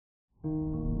Good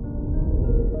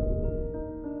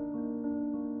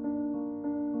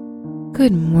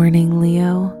morning,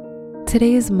 Leo.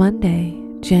 Today is Monday,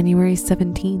 January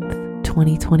 17th,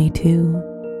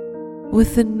 2022.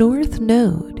 With the North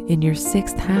Node in your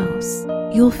 6th house,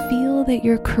 you'll feel that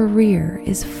your career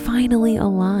is finally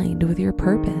aligned with your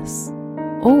purpose,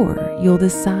 or you'll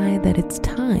decide that it's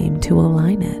time to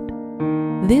align it.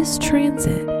 This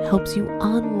transit helps you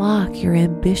unlock your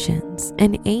ambitions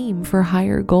and aim for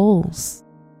higher goals.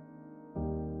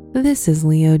 This is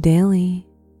Leo Daily,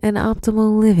 an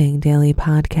Optimal Living Daily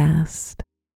podcast.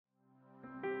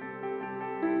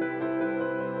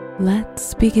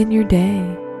 Let's begin your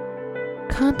day.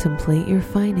 Contemplate your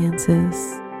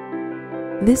finances.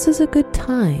 This is a good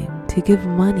time to give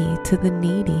money to the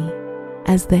needy,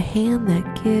 as the hand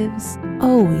that gives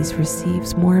always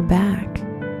receives more back.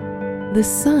 The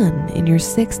sun in your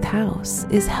 6th house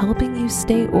is helping you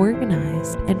stay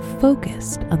organized and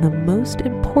focused on the most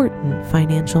important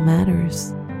financial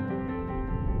matters.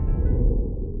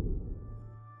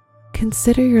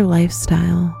 Consider your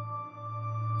lifestyle.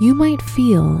 You might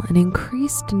feel an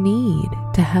increased need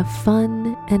to have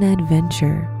fun and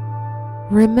adventure.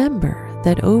 Remember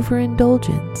that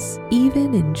overindulgence,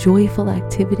 even in joyful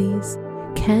activities,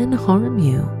 can harm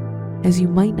you, as you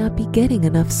might not be getting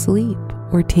enough sleep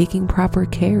or taking proper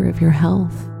care of your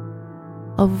health.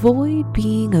 Avoid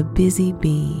being a busy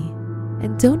bee,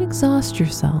 and don't exhaust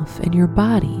yourself and your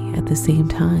body at the same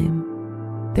time.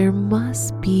 There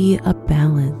must be a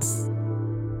balance.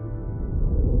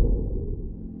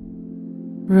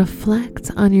 Reflect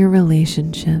on your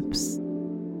relationships.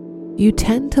 You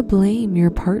tend to blame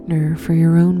your partner for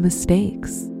your own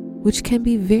mistakes, which can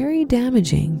be very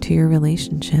damaging to your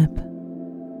relationship.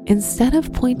 Instead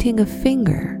of pointing a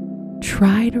finger,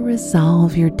 try to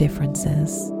resolve your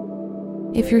differences.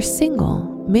 If you're single,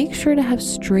 make sure to have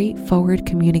straightforward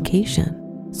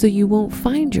communication so you won't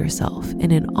find yourself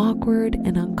in an awkward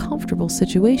and uncomfortable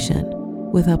situation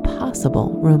with a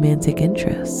possible romantic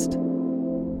interest.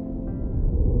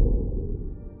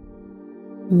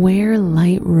 Wear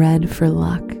light red for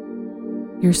luck.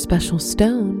 Your special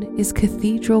stone is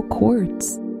cathedral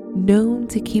quartz, known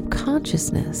to keep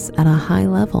consciousness at a high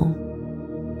level.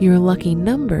 Your lucky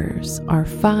numbers are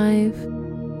 5,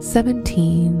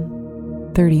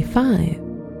 17, 35,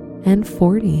 and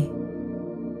 40.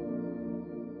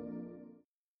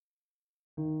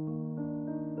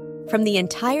 From the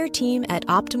entire team at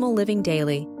Optimal Living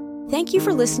Daily, thank you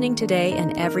for listening today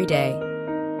and every day.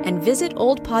 And visit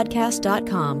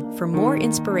oldpodcast.com for more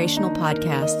inspirational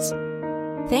podcasts.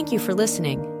 Thank you for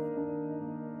listening.